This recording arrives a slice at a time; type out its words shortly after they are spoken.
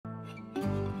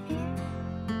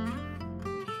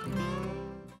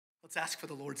Let's ask for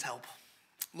the Lord's help.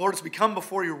 Lord, as we come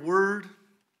before your word,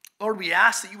 Lord, we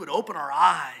ask that you would open our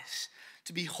eyes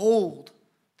to behold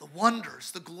the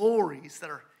wonders, the glories that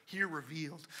are here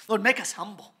revealed. Lord, make us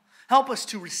humble. Help us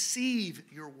to receive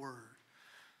your word.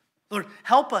 Lord,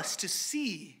 help us to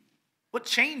see what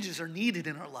changes are needed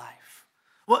in our life,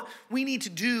 what we need to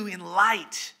do in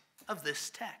light of this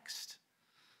text.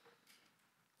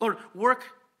 Lord, work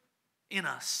in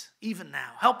us even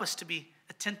now. Help us to be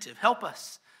attentive. Help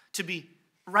us to be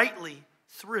rightly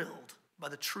thrilled by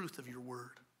the truth of your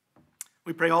word.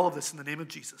 We pray all of this in the name of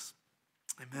Jesus.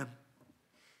 Amen.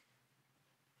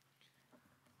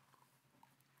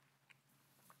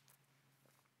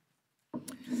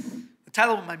 The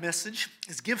title of my message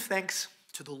is Give Thanks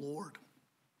to the Lord.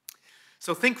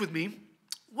 So think with me,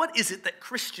 what is it that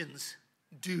Christians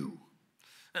do?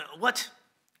 What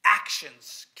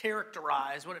actions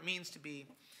characterize what it means to be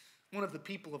one of the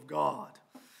people of God?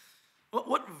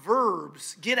 What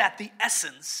verbs get at the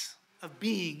essence of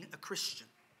being a Christian?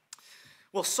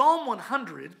 Well, Psalm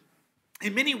 100,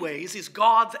 in many ways, is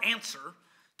God's answer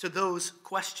to those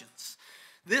questions.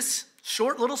 This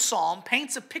short little psalm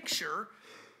paints a picture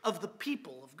of the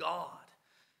people of God.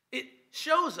 It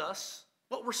shows us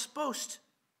what we're supposed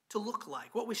to look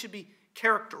like, what we should be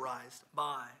characterized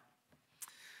by.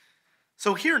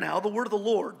 So here now, the word of the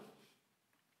Lord,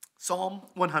 Psalm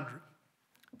 100.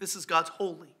 This is God's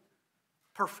holy,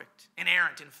 perfect,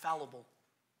 inerrant, infallible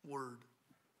word.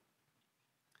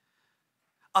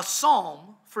 A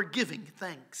psalm for giving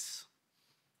thanks.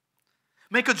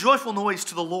 Make a joyful noise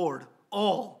to the Lord,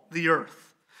 all the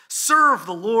earth. Serve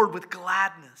the Lord with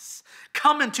gladness.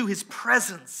 Come into his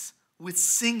presence with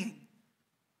singing.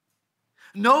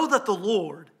 Know that the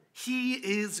Lord, he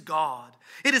is God.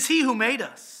 It is he who made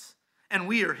us, and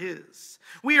we are his.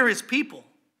 We are his people,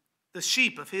 the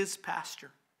sheep of his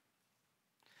pasture.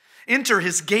 Enter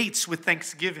his gates with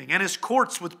thanksgiving and his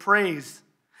courts with praise.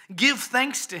 Give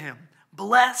thanks to him.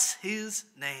 Bless his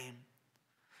name.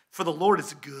 For the Lord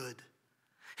is good.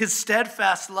 His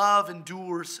steadfast love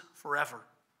endures forever,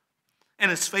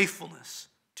 and his faithfulness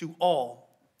to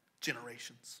all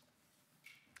generations.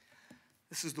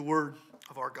 This is the word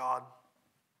of our God.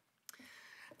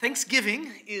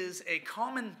 Thanksgiving is a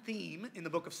common theme in the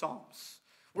book of Psalms.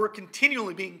 We're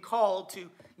continually being called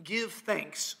to give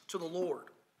thanks to the Lord.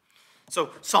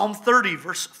 So Psalm 30,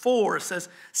 verse 4 says,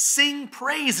 "Sing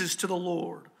praises to the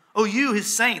Lord, O you,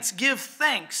 his saints. Give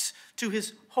thanks to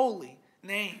his holy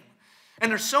name."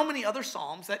 And there's so many other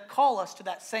psalms that call us to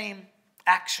that same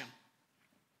action.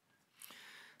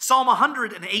 Psalm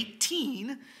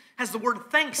 118 has the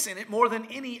word thanks in it more than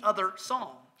any other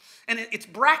psalm. And it's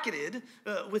bracketed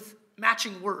with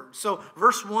matching words. So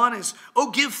verse 1 is, "Oh,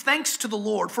 give thanks to the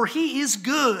Lord, for he is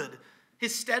good.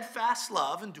 His steadfast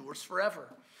love endures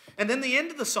forever." And then the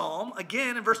end of the psalm,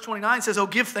 again in verse 29, says, "Oh,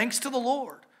 give thanks to the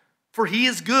Lord, for he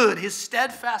is good. His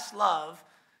steadfast love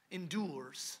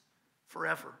endures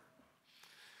forever."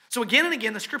 So again and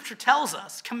again, the scripture tells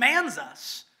us, commands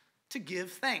us to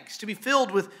give thanks, to be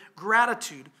filled with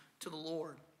gratitude to the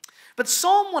Lord. But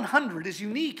Psalm 100 is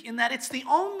unique in that it's the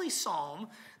only psalm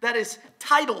that is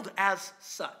titled as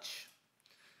such.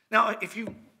 Now, if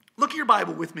you look at your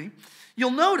Bible with me,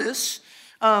 you'll notice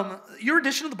your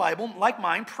edition of the Bible, like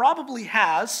mine, probably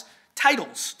has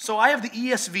titles. So I have the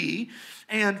ESV,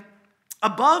 and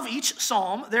above each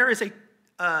psalm, there is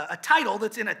a title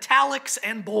that's in italics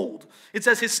and bold. It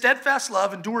says, "His steadfast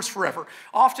love endures forever."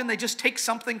 Often they just take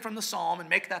something from the psalm and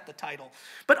make that the title.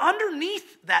 But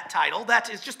underneath that title, that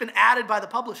has just been added by the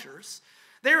publishers,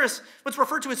 there is what's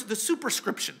referred to as the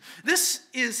superscription. This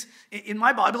is, in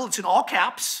my Bible, it's in all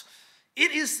caps.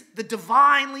 It is the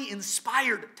divinely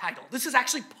inspired title. This is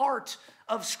actually part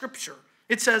of Scripture.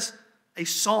 It says, "A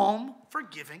psalm for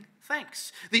giving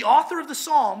thanks." The author of the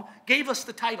psalm gave us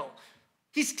the title.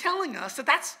 He's telling us that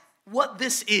that's what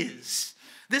this is.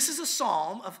 This is a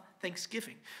psalm of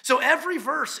thanksgiving. So every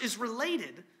verse is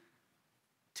related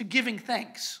to giving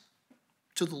thanks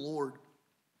to the Lord.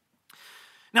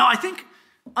 Now, I think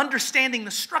understanding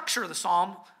the structure of the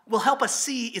psalm will help us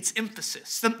see its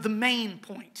emphasis, the main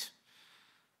point.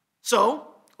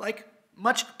 So, like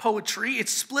much poetry,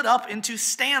 it's split up into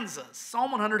stanzas.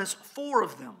 Psalm 100 has 4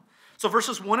 of them. So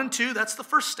verses 1 and 2, that's the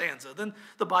first stanza. Then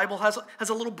the Bible has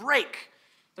a little break.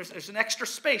 There's an extra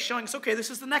space showing us, okay, this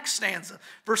is the next stanza.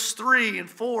 Verse 3 and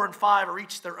 4 and 5 are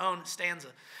each their own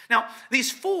stanza. Now,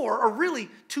 these 4 are really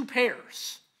 2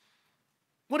 pairs.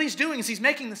 What he's doing is he's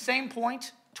making the same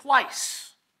point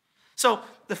twice. So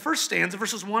the first stanza,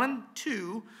 verses 1 and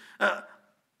 2,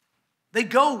 they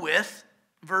go with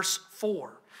verse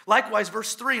 4. Likewise,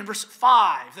 verse 3 and verse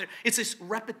 5. It's this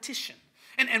repetition.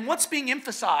 And what's being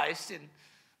emphasized in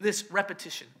this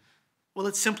repetition? Well,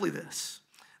 it's simply this,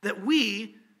 that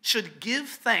we should give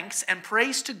thanks and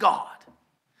praise to God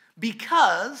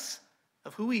because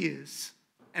of who he is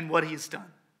and what he has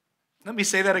done. Let me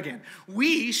say that again.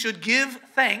 We should give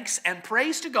thanks and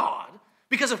praise to God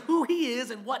because of who he is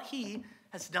and what he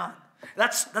has done.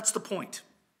 That's the point.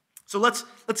 So let's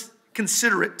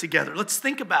consider it together. Let's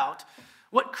think about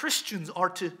what Christians are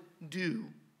to do.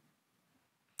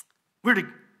 We're to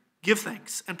give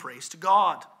thanks and praise to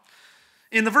God.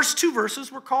 In the first two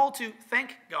verses, we're called to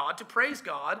thank God, to praise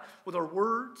God with our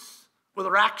words, with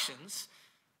our actions,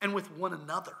 and with one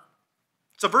another.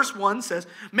 So verse 1 says,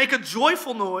 make a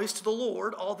joyful noise to the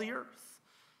Lord, all the earth.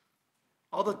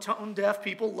 All the tone-deaf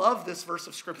people love this verse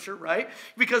of Scripture, right?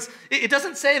 Because it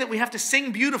doesn't say that we have to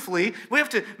sing beautifully. We have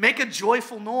to make a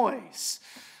joyful noise.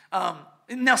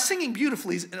 Now, singing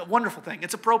beautifully is a wonderful thing.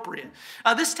 It's appropriate.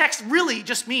 This text really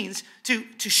just means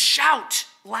to shout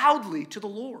loudly to the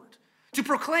Lord, to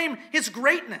proclaim his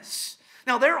greatness.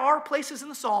 Now, there are places in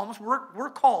the Psalms where we're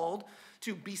called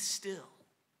to be still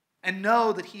and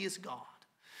know that he is God.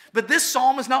 But this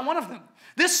psalm is not one of them.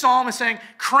 This psalm is saying,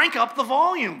 crank up the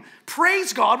volume.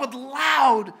 Praise God with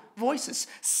loud voices.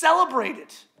 Celebrate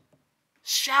it.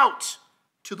 Shout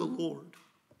to the Lord.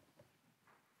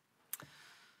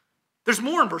 There's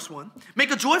more in verse 1.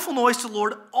 Make a joyful noise to the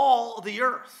Lord, all the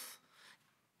earth.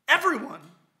 Everyone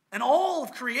and all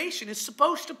of creation is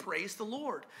supposed to praise the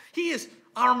Lord. He is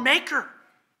our maker.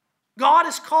 God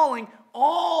is calling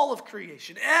all of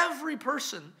creation, every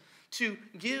person, to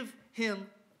give him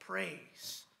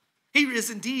praise. He is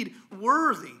indeed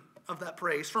worthy of that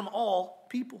praise from all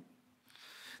people.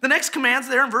 The next command's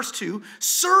there in verse 2,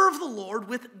 serve the Lord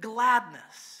with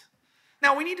gladness.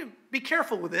 Now, we need to be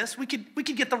careful with this. We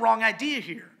could get the wrong idea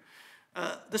here.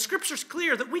 The Scripture's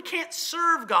clear that we can't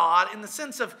serve God in the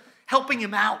sense of helping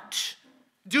him out,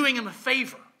 doing him a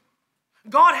favor.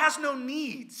 God has no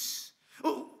needs.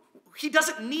 He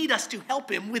doesn't need us to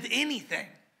help him with anything.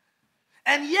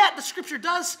 And yet, the Scripture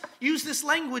does use this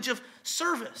language of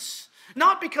service.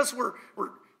 Not because we're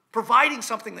providing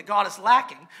something that God is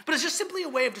lacking, but it's just simply a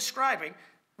way of describing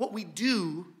what we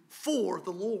do for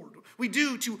the Lord. We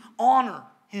do to honor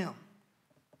him.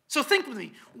 So think with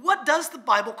me, what does the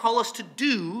Bible call us to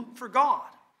do for God?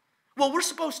 Well, we're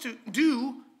supposed to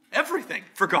do everything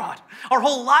for God. Our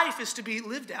whole life is to be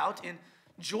lived out in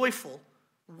joyful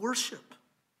worship.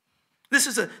 This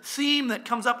is a theme that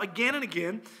comes up again and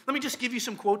again. Let me just give you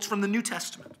some quotes from the New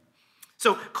Testament.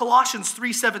 So Colossians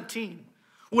 3:17,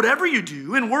 whatever you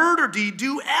do, in word or deed,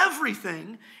 do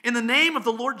everything in the name of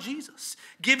the Lord Jesus,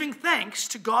 giving thanks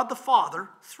to God the Father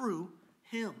through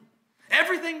him.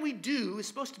 Everything we do is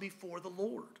supposed to be for the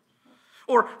Lord.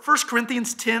 Or 1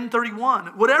 Corinthians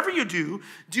 10:31, whatever you do,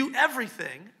 do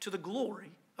everything to the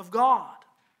glory of God.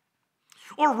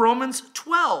 Or Romans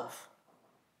 12,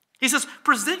 he says,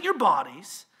 present your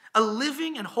bodies a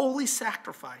living and holy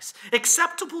sacrifice,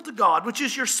 acceptable to God, which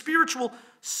is your spiritual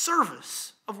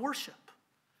service of worship.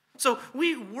 So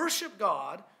we worship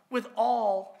God with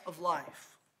all of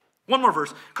life. One more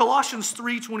verse, Colossians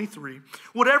 3:23.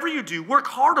 Whatever you do, work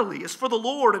heartily as for the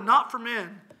Lord and not for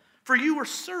men, for you are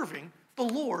serving the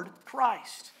Lord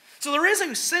Christ. So there is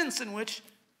a sense in which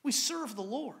we serve the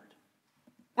Lord.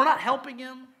 We're not helping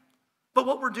him, but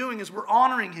what we're doing is we're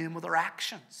honoring him with our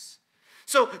actions.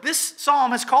 So this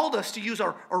psalm has called us to use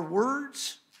our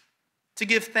words to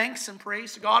give thanks and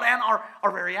praise to God and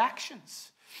our very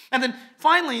actions. And then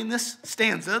finally in this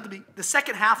stanza, the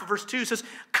second half of verse 2 says,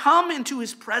 come into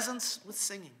his presence with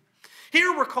singing.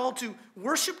 Here we're called to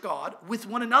worship God with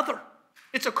one another.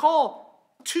 It's a call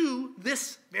to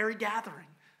this very gathering,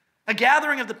 a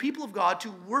gathering of the people of God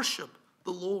to worship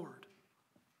the Lord.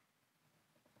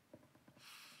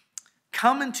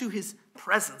 Come into his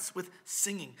presence with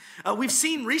singing. We've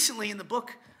seen recently in the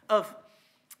book of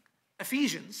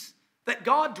Ephesians that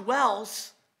God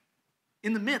dwells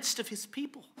in the midst of his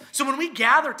people. So when we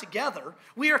gather together,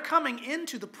 we are coming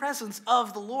into the presence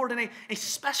of the Lord in a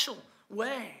special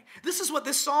way. This is what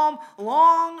this psalm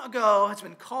long ago has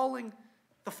been calling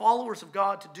the followers of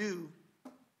God to do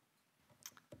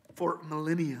for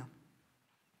millennia.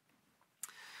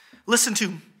 Listen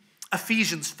to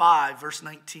Ephesians 5, verse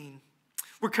 19.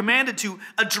 We're commanded to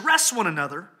address one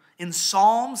another in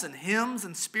psalms and hymns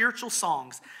and spiritual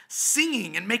songs,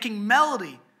 singing and making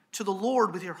melody to the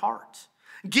Lord with your heart,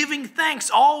 giving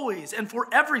thanks always and for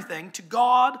everything to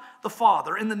God the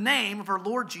Father in the name of our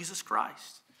Lord Jesus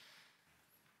Christ.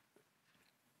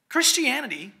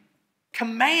 Christianity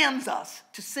commands us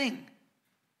to sing.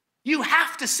 You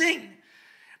have to sing.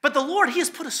 But the Lord, he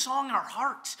has put a song in our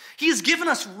hearts. He has given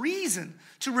us reason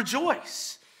to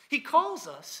rejoice. He calls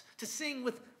us to sing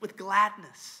with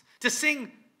gladness, to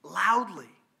sing loudly.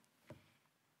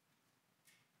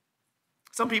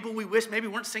 Some people we wish maybe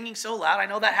weren't singing so loud. I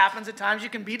know that happens at times. You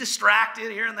can be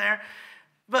distracted here and there.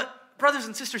 But brothers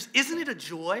and sisters, isn't it a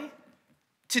joy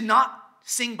to not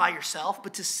sing by yourself,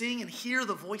 but to sing and hear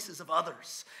the voices of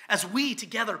others as we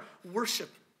together worship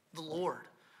the Lord?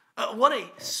 What a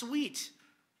sweet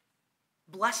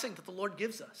blessing that the Lord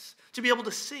gives us to be able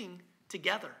to sing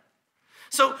together.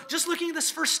 So just looking at this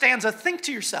first stanza, think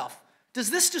to yourself, does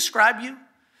this describe you?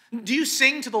 Do you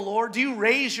sing to the Lord? Do you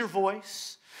raise your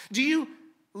voice? Do you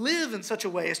live in such a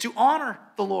way as to honor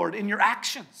the Lord in your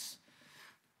actions?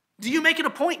 Do you make it a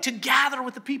point to gather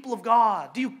with the people of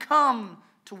God? Do you come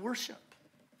to worship?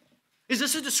 Is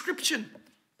this a description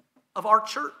of our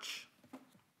church?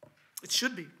 It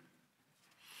should be.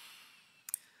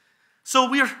 So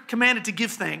we are commanded to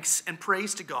give thanks and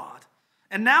praise to God.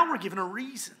 And now we're given a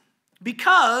reason.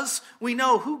 Because we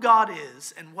know who God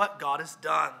is and what God has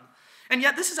done. And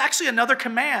yet this is actually another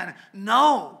command.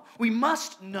 No, we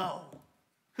must know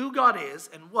who God is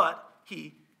and what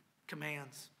he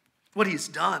commands, what he's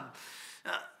done.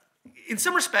 In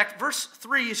some respect, verse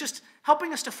 3 is just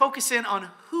helping us to focus in on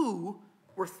who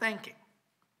we're thanking.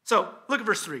 So look at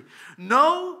verse 3.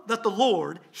 Know that the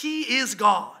Lord, he is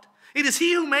God. It is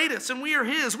he who made us, and we are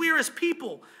his. We are his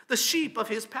people, the sheep of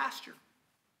his pasture.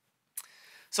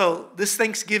 So this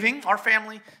Thanksgiving, our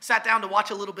family sat down to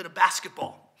watch a little bit of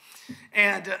basketball.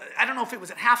 And I don't know if it was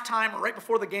at halftime or right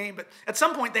before the game, but at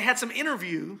some point they had some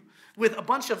interview with a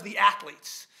bunch of the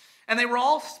athletes. And they were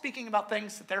all speaking about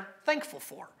things that they're thankful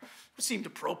for. It seemed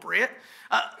appropriate.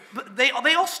 But they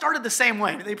all started the same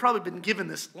way. They've probably been given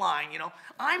this line,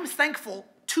 I'm thankful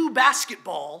to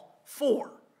basketball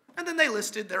for. And then they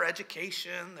listed their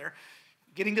education, their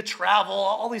getting to travel,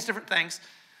 all these different things.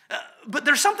 But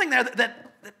there's something there that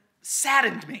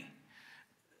saddened me.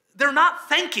 They're not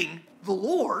thanking the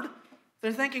Lord.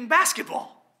 They're thanking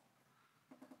basketball.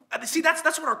 See, that's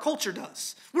what our culture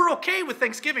does. We're okay with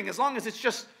Thanksgiving as long as it's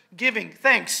just giving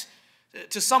thanks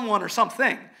to someone or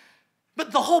something.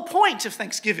 But the whole point of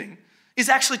Thanksgiving is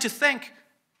actually to thank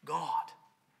God.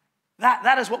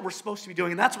 That is what we're supposed to be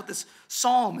doing, and that's what this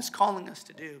psalm is calling us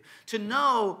to do, to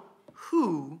know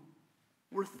who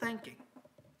we're thanking.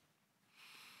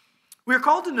 We are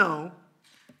called to know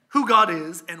who God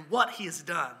is and what he has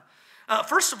done.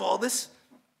 First of all, this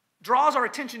draws our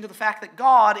attention to the fact that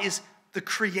God is the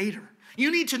creator.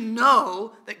 You need to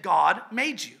know that God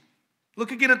made you.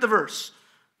 Look again at the verse.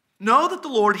 Know that the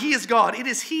Lord, he is God. It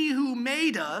is he who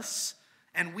made us,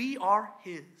 and we are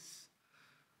his.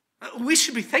 We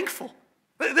should be thankful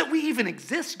that we even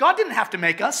exist. God didn't have to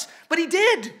make us, but he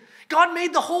did. God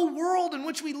made the whole world in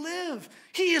which we live.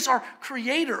 He is our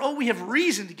creator. Oh, we have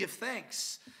reason to give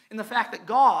thanks in the fact that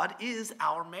God is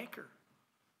our maker.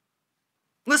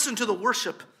 Listen to the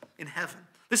worship in heaven.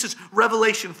 This is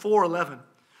Revelation 4:11.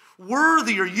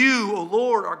 Worthy are you, O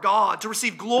Lord, our God, to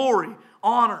receive glory,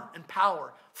 honor, and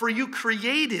power. For you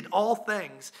created all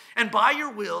things, and by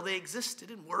your will they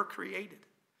existed and were created.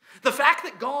 The fact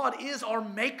that God is our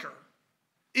maker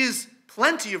is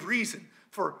plenty of reason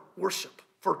for worship,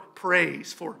 for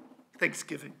praise, for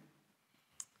thanksgiving.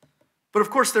 But of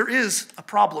course, there is a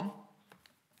problem.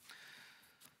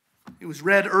 It was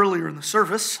read earlier in the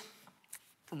service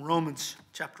from Romans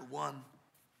chapter 1.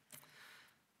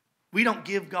 We don't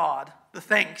give God the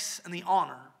thanks and the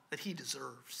honor that he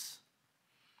deserves.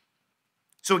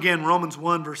 So again, Romans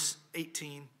 1 verse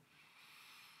 18.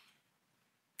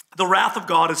 The wrath of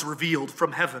God is revealed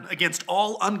from heaven against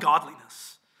all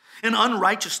ungodliness and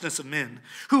unrighteousness of men,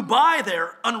 who by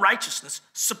their unrighteousness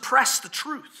suppress the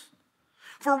truth.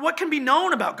 For what can be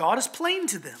known about God is plain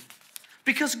to them,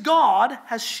 because God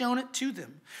has shown it to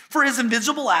them. For his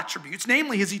invisible attributes,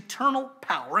 namely his eternal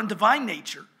power and divine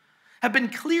nature, have been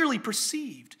clearly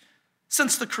perceived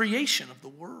since the creation of the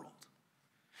world,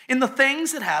 in the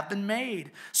things that have been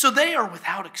made, so they are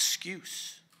without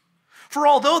excuse. For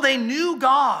although they knew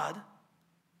God,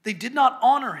 they did not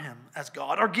honor him as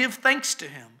God or give thanks to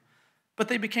him, but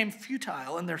they became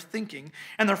futile in their thinking,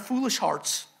 and their foolish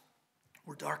hearts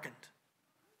were darkened.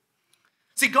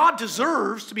 See, God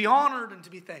deserves to be honored and to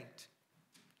be thanked.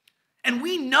 And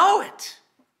we know it.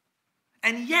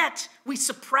 And yet, we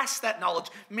suppress that knowledge.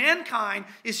 Mankind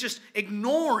is just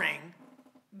ignoring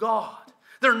God.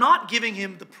 They're not giving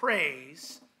him the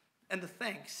praise and the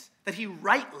thanks that he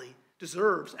rightly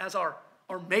deserves as our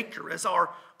maker, as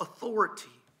our authority.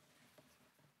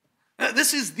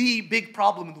 This is the big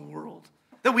problem in the world,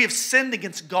 that we have sinned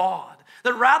against God,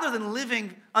 that rather than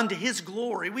living unto his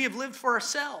glory, we have lived for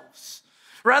ourselves.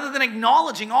 Rather than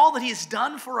acknowledging all that he has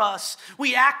done for us,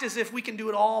 we act as if we can do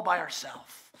it all by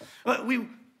ourselves. We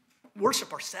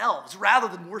worship ourselves rather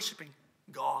than worshiping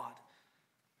God.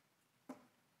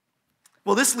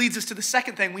 Well, this leads us to the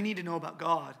second thing we need to know about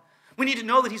God. We need to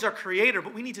know that he's our creator,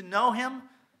 but we need to know him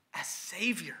as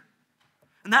Savior.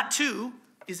 And that too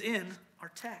is in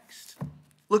our text.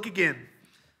 Look again.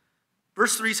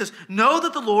 Verse 3 says, know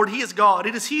that the Lord, he is God.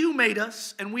 It is he who made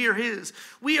us, and we are his.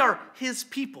 We are his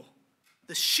people,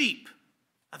 the sheep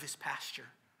of his pasture.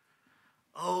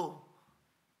 Oh,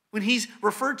 when he's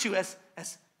referred to as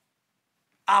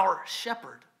our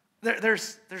shepherd,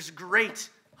 there's great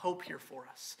hope here for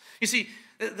us. You see,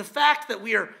 the fact that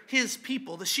we are his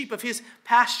people, the sheep of his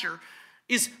pasture,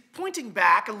 is pointing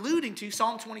back, alluding to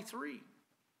Psalm 23.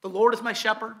 The Lord is my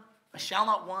shepherd, I shall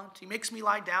not want. He makes me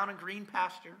lie down in green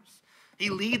pastures. He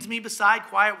leads me beside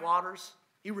quiet waters.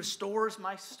 He restores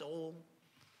my soul.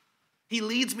 He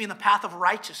leads me in the path of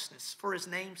righteousness for his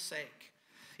name's sake.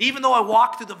 Even though I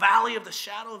walk through the valley of the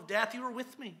shadow of death, you are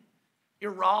with me.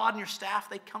 Your rod and your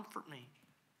staff, they comfort me.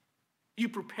 You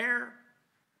prepare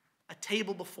a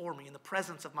table before me in the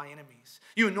presence of my enemies.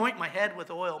 You anoint my head with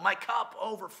oil. My cup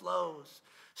overflows.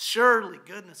 Surely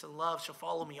goodness and love shall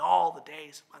follow me all the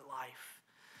days of my life.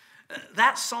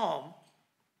 That psalm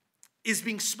is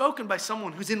being spoken by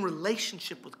someone who's in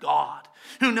relationship with God,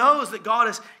 who knows that God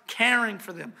is caring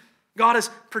for them. God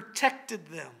has protected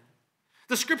them.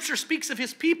 The scripture speaks of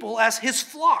his people as his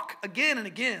flock again and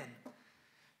again.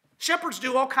 Shepherds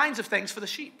do all kinds of things for the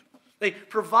sheep. They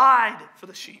provide for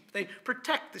the sheep. They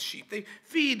protect the sheep. They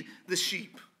feed the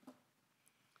sheep.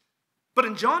 But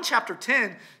in John chapter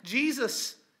 10,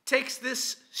 Jesus takes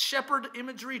this shepherd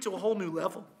imagery to a whole new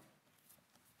level.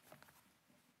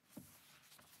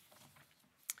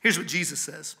 Here's what Jesus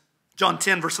says. John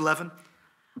 10, verse 11.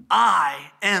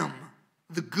 I am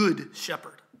the good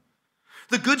shepherd.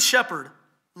 The good shepherd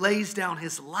lays down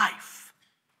his life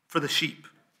for the sheep.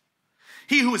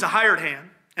 He who is a hired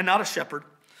hand and not a shepherd,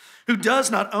 who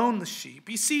does not own the sheep,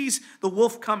 he sees the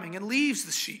wolf coming and leaves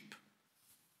the sheep.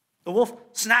 The wolf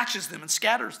snatches them and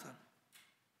scatters them.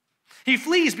 He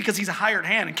flees because he's a hired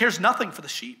hand and cares nothing for the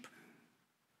sheep.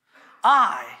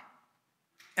 I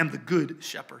am the good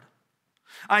shepherd.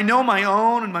 I know my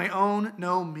own, and my own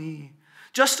know me,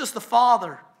 just as the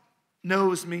Father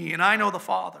knows me, and I know the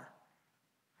Father.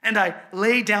 And I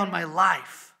lay down my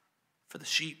life for the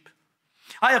sheep.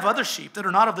 I have other sheep that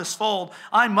are not of this fold.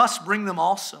 I must bring them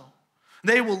also.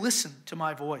 They will listen to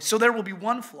my voice. So there will be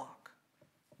one flock,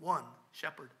 one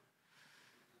shepherd.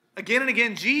 Again and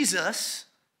again, Jesus,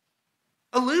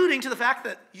 alluding to the fact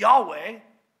that Yahweh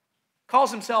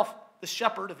calls himself the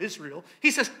shepherd of Israel,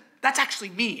 he says, that's actually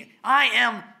me. I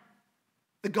am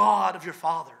the God of your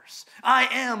fathers. I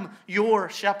am your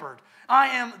shepherd. I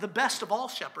am the best of all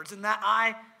shepherds in that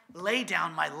I lay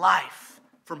down my life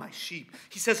for my sheep.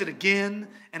 He says it again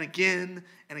and again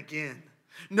and again.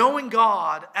 Knowing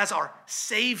God as our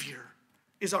Savior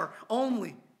is our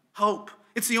only hope.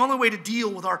 It's the only way to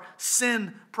deal with our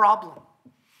sin problem.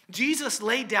 Jesus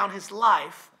laid down his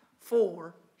life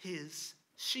for his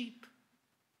sheep.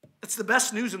 It's the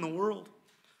best news in the world.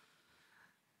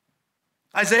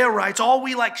 Isaiah writes, all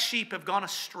we like sheep have gone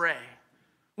astray.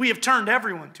 We have turned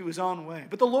everyone to his own way.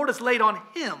 But the Lord has laid on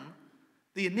him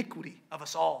the iniquity of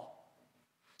us all.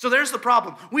 So there's the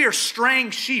problem. We are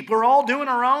straying sheep. We're all doing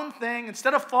our own thing.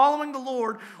 Instead of following the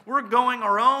Lord, we're going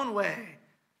our own way.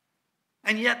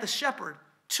 And yet the shepherd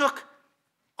took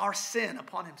our sin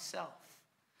upon himself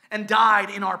and died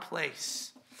in our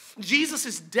place.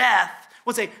 Jesus' death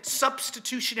was a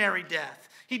substitutionary death.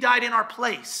 He died in our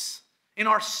place, in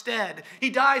our stead.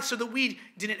 He died so that we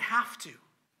didn't have to.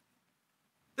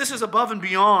 This is above and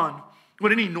beyond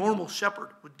what any normal shepherd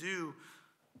would do.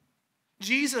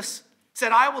 Jesus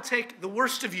said, I will take the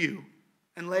worst of you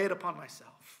and lay it upon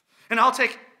myself. And I'll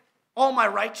take all my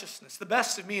righteousness, the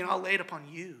best of me, and I'll lay it upon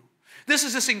you. This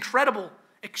is this incredible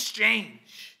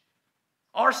exchange.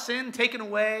 Our sin taken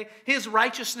away, his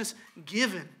righteousness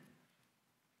given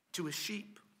to his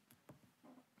sheep.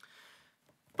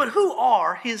 But who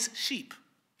are his sheep?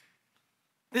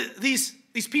 These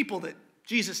people that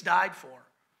Jesus died for.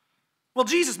 Well,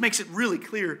 Jesus makes it really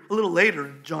clear a little later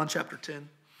in John chapter 10.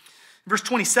 Verse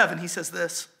 27, he says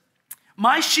this,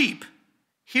 my sheep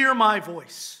hear my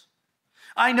voice.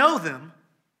 I know them,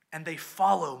 and they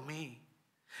follow me.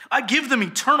 I give them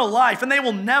eternal life, and they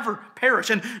will never perish,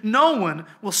 and no one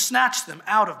will snatch them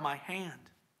out of my hand.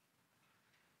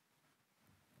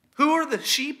 Who are the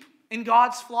sheep in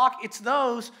God's flock? It's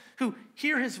those who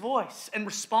hear his voice and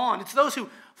respond. It's those who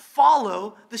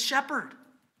follow the shepherd.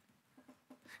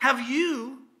 Have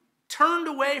you turned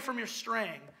away from your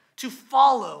straying to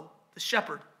follow the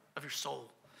shepherd of your soul?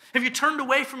 Have you turned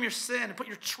away from your sin and put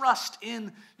your trust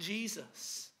in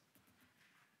Jesus?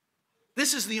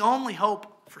 This is the only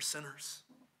hope for sinners.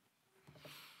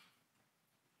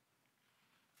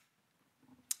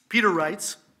 Peter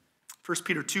writes, 1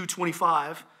 Peter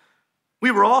 2:25,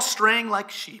 we were all straying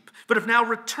like sheep, but have now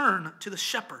returned to the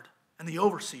shepherd and the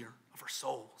overseer of our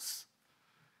souls.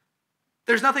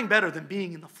 There's nothing better than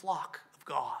being in the flock of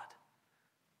God.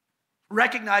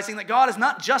 Recognizing that God is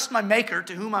not just my maker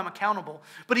to whom I'm accountable,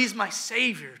 but he's my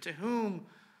Savior to whom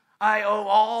I owe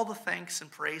all the thanks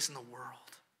and praise in the world.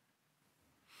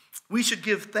 We should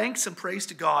give thanks and praise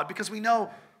to God because we know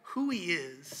who he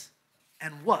is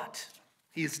and what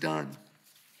he has done.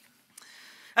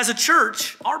 As a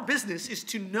church, our business is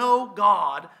to know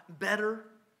God better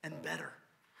and better.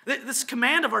 This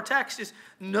command of our text is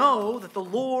know that the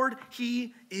Lord,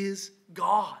 he is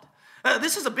God.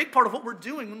 This is a big part of what we're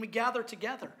doing when we gather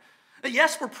together.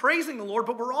 Yes, we're praising the Lord,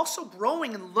 but we're also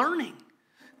growing and learning.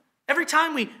 Every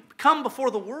time we come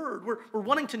before the Word, we're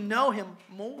wanting to know him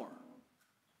more.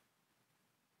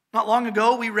 Not long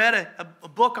ago, we read a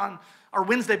book on our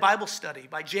Wednesday Bible study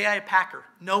by J.I. Packer,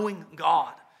 Knowing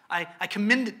God. I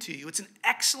commend it to you. It's an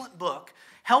excellent book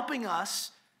helping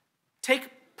us take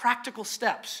practical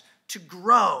steps to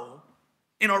grow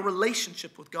in our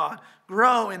relationship with God,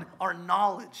 grow in our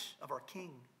knowledge of our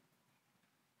King.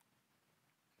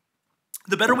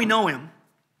 The better we know him,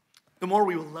 the more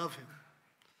we will love him,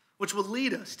 which will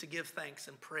lead us to give thanks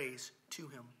and praise to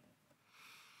him.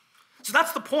 So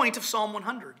that's the point of Psalm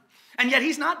 100. And yet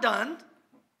he's not done.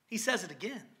 He says it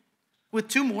again with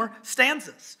 2 more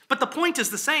stanzas. But the point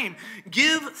is the same.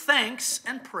 Give thanks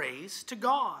and praise to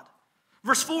God.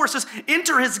 Verse 4 says,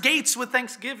 enter his gates with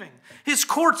thanksgiving, his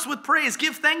courts with praise.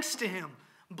 Give thanks to him.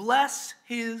 Bless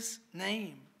his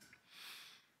name.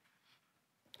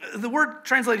 The word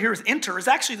translated here as enter is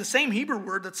actually the same Hebrew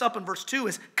word that's up in verse 2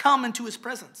 as come into his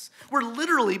presence. We're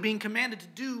literally being commanded to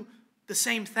do the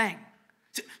same thing.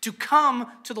 To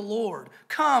come to the Lord.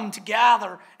 Come to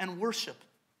gather and worship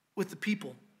with the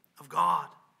people of God.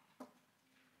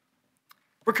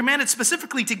 We're commanded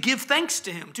specifically to give thanks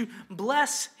to him, to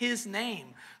bless his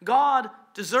name. God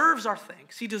deserves our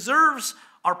thanks. He deserves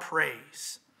our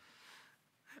praise.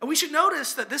 And we should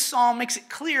notice that this psalm makes it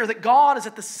clear that God is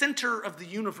at the center of the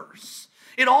universe.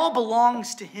 It all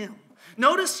belongs to him.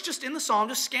 Notice just in the psalm,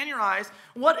 just scan your eyes,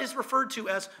 what is referred to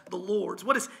as the Lord's.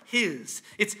 What is his?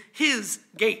 It's his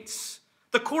gates.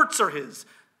 The courts are his.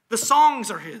 The songs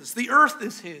are his. The earth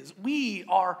is his. We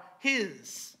are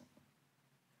his.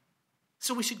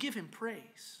 So we should give him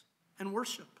praise and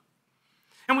worship.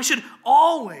 And we should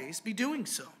always be doing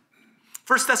so.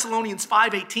 1 Thessalonians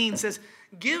 5:18 says,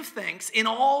 give thanks in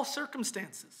all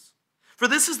circumstances, for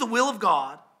this is the will of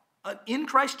God in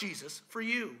Christ Jesus for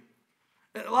you.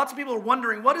 Lots of people are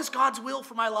wondering, what is God's will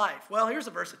for my life? Well, here's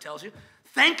a verse that tells you,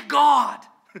 thank God.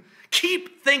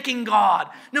 Keep thanking God.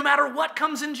 No matter what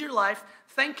comes into your life,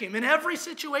 thank him. In every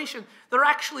situation, there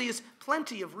actually is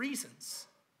plenty of reasons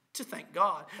to thank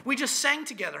God. We just sang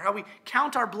together how we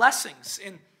count our blessings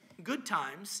in good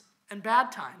times and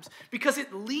bad times because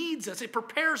it leads us, it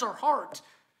prepares our heart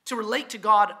to relate to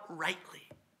God rightly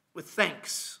with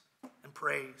thanks and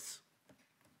praise.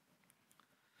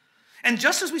 And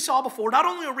just as we saw before, not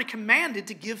only are we commanded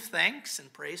to give thanks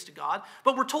and praise to God,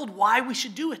 but we're told why we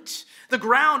should do it. The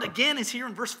ground, again, is here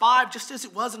in verse 5, just as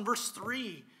it was in verse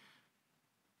 3.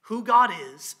 Who God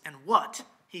is and what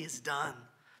he has done.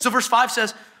 So verse 5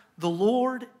 says, the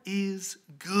Lord is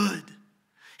good.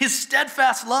 His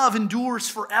steadfast love endures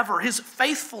forever. His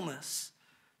faithfulness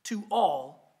to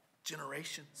all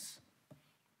generations.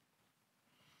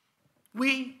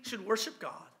 We should worship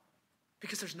God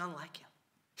because there's none like him.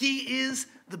 He is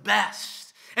the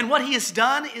best. And what he has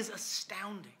done is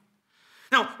astounding.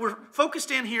 Now, we're focused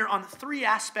in here on 3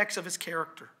 aspects of his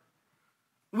character.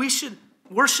 We should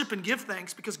worship and give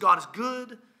thanks because God is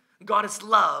good, God is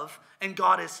love, and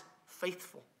God is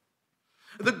faithful.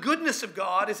 The goodness of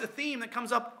God is a theme that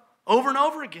comes up over and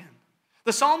over again.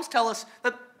 The Psalms tell us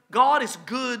that God is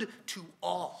good to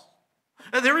all.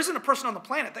 There isn't a person on the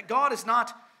planet that God is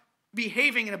not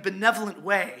behaving in a benevolent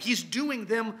way. He's doing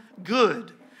them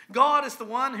good. God is the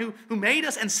one who made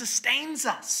us and sustains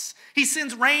us. He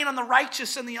sends rain on the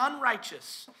righteous and the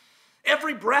unrighteous.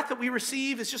 Every breath that we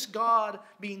receive is just God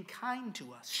being kind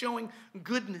to us, showing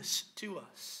goodness to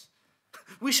us.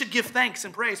 We should give thanks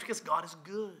and praise because God is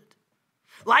good.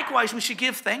 Likewise, we should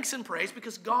give thanks and praise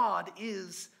because God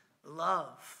is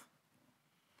love.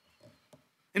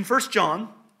 In 1 John,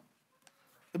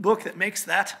 the book that makes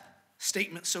that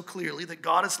statement so clearly that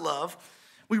God is love,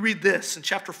 we read this in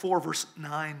chapter 4, verse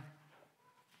 9.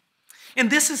 In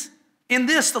this,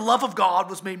 the love of God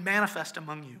was made manifest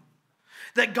among you,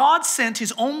 that God sent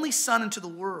his only Son into the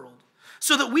world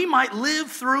so that we might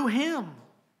live through him.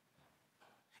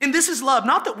 And this is love,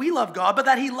 not that we love God, but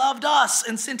that he loved us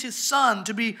and sent his Son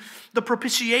to be the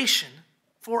propitiation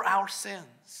for our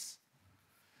sins.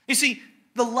 You see,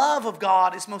 the love of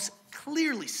God is most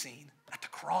clearly seen at the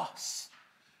cross.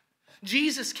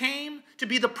 Jesus came to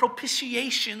be the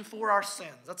propitiation for our sins.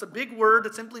 That's a big word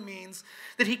that simply means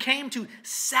that he came to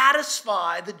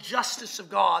satisfy the justice of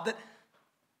God that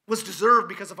was deserved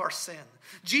because of our sin.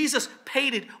 Jesus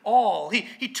paid it all.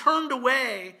 He turned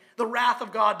away the wrath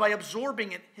of God by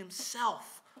absorbing it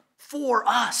himself for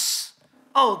us.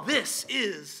 Oh, this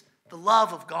is the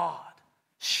love of God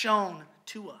shown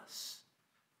to us.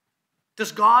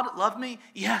 Does God love me?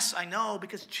 Yes, I know,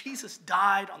 because Jesus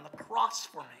died on the cross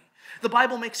for me. The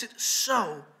Bible makes it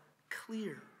so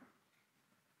clear.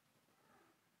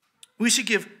 We should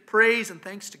give praise and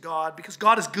thanks to God because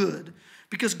God is good,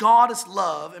 because God is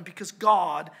love, and because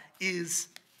God is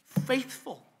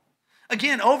faithful.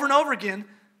 Again, over and over again,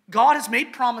 God has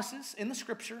made promises in the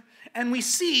scripture, and we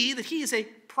see that he is a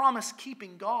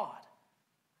promise-keeping God.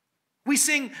 We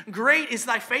sing, "Great is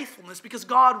thy faithfulness," because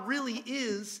God really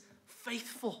is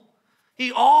faithful.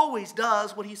 He always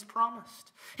does what he's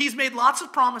promised. He's made lots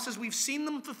of promises. We've seen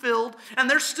them fulfilled, and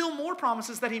there's still more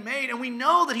promises that he made, and we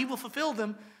know that he will fulfill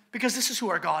them because this is who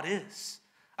our God is.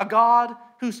 A God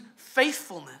whose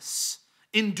faithfulness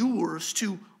endures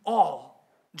to all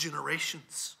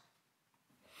generations.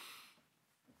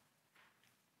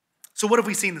 So what have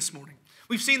we seen this morning?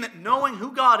 We've seen that knowing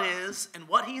who God is and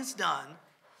what he has done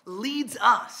leads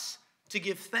us to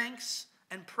give thanks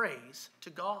and praise to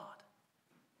God.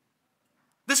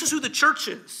 This is who the church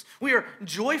is. We are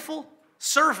joyful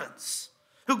servants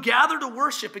who gather to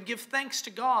worship and give thanks to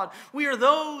God. We are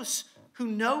those who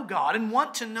know God and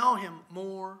want to know him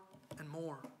more and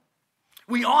more.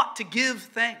 We ought to give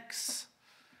thanks.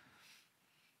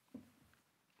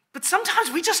 But sometimes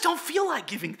we just don't feel like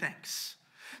giving thanks.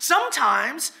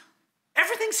 Sometimes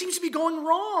everything seems to be going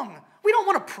wrong. We don't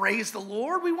want to praise the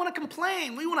Lord. We want to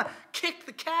complain. We want to kick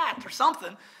the cat or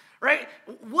something. Right?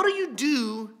 What do you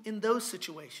do in those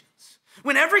situations?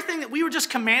 When everything that we were just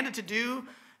commanded to do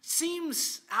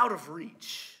seems out of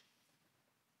reach.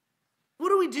 What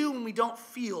do we do when we don't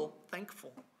feel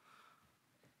thankful?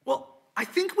 Well, I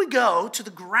think we go to the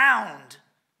ground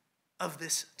of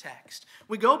this text.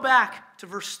 We go back to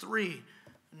verse 3.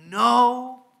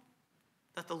 Know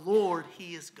that the Lord,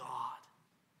 he is God.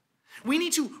 We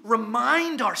need to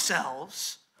remind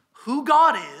ourselves who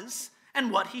God is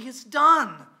and what he has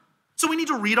done. So we need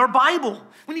to read our Bible.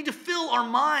 We need to fill our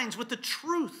minds with the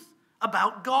truth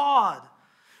about God.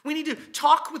 We need to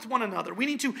talk with one another. We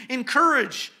need to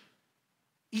encourage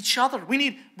each other. We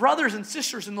need brothers and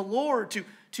sisters in the Lord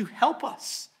to help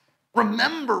us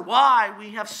remember why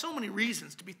we have so many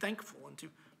reasons to be thankful and to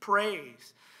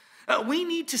praise. We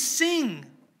need to sing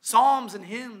psalms and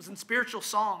hymns and spiritual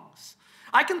songs.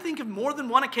 I can think of more than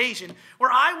one occasion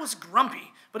where I was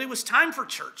grumpy, but it was time for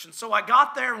church. And so I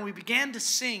got there and we began to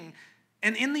sing.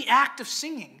 And in the act of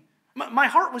singing, my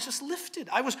heart was just lifted.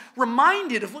 I was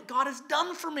reminded of what God has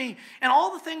done for me. And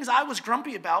all the things I was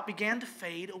grumpy about began to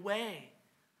fade away.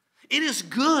 It is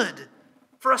good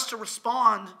for us to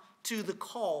respond to the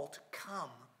call to come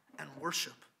and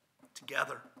worship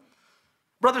together.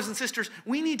 Brothers and sisters,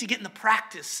 we need to get in the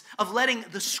practice of letting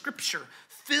the scripture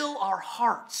fill our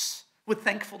hearts with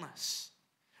thankfulness.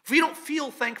 If we don't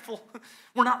feel thankful,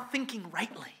 we're not thinking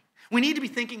rightly. We need to be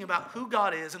thinking about who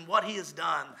God is and what he has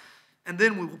done, and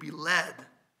then we will be led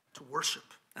to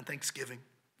worship and thanksgiving.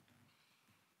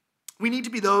 We need to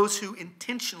be those who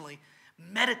intentionally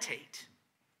meditate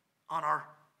on our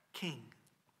King.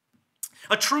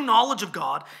 A true knowledge of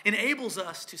God enables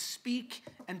us to speak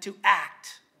and to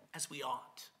act as we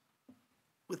ought,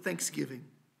 with thanksgiving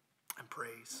and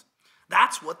praise.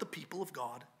 That's what the people of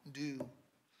God do.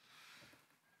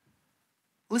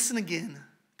 Listen again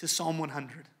to Psalm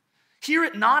 100. Hear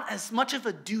it not as much of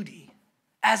a duty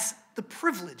as the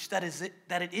privilege that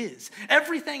it is.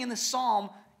 Everything in this psalm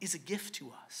is a gift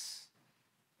to us.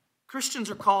 Christians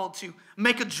are called to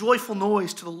make a joyful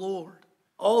noise to the Lord,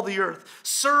 all the earth.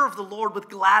 Serve the Lord with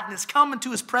gladness. Come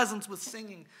into his presence with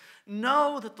singing.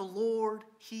 Know that the Lord,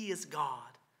 he is God.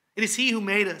 It is he who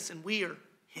made us, and we are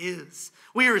his.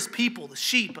 We are his people, the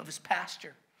sheep of his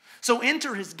pasture. So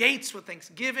enter his gates with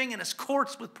thanksgiving and his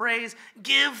courts with praise.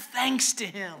 Give thanks to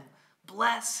him.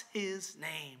 Bless his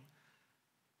name.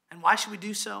 And why should we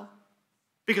do so?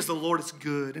 Because the Lord is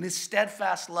good, and his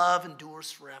steadfast love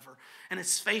endures forever, and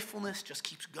his faithfulness just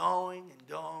keeps going and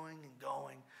going and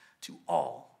going to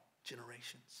all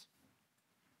generations.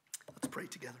 Let's pray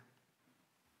together.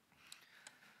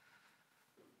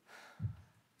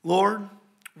 Lord,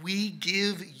 we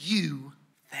give you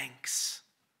thanks.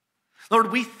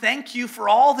 Lord, we thank you for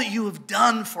all that you have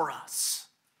done for us.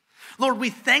 Lord, we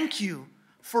thank you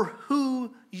for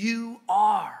who you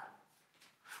are.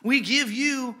 We give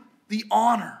you the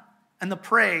honor and the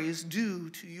praise due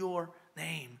to your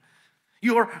name.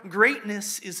 Your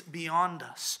greatness is beyond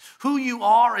us. Who you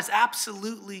are is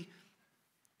absolutely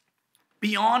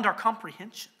beyond our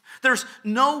comprehension. There's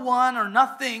no one or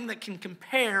nothing that can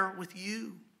compare with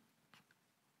you.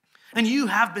 And you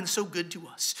have been so good to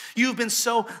us. You have been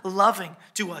so loving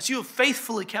to us. You have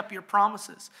faithfully kept your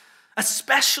promises,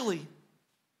 especially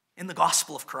in the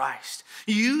gospel of Christ.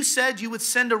 You said you would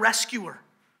send a rescuer,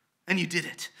 and you did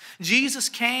it. Jesus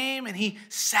came and he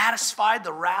satisfied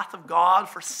the wrath of God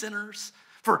for sinners,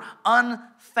 for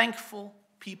unthankful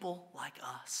people like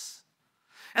us.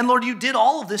 And Lord, you did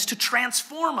all of this to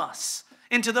transform us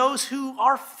into those who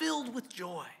are filled with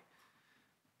joy.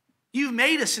 You've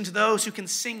made us into those who can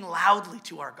sing loudly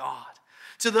to our God,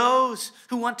 to those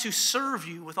who want to serve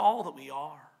you with all that we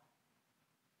are.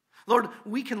 Lord,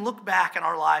 we can look back in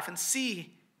our life and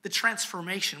see the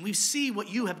transformation. We see what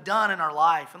you have done in our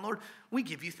life. And Lord, we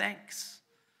give you thanks.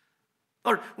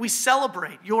 Lord, we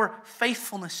celebrate your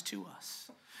faithfulness to us.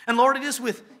 And Lord, it is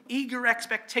with eager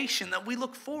expectation that we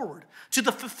look forward to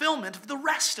the fulfillment of the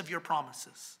rest of your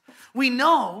promises. We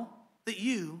know that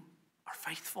you are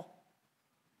faithful.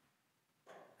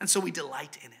 And so we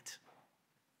delight in it.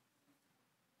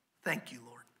 Thank you,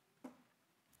 Lord.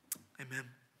 Amen.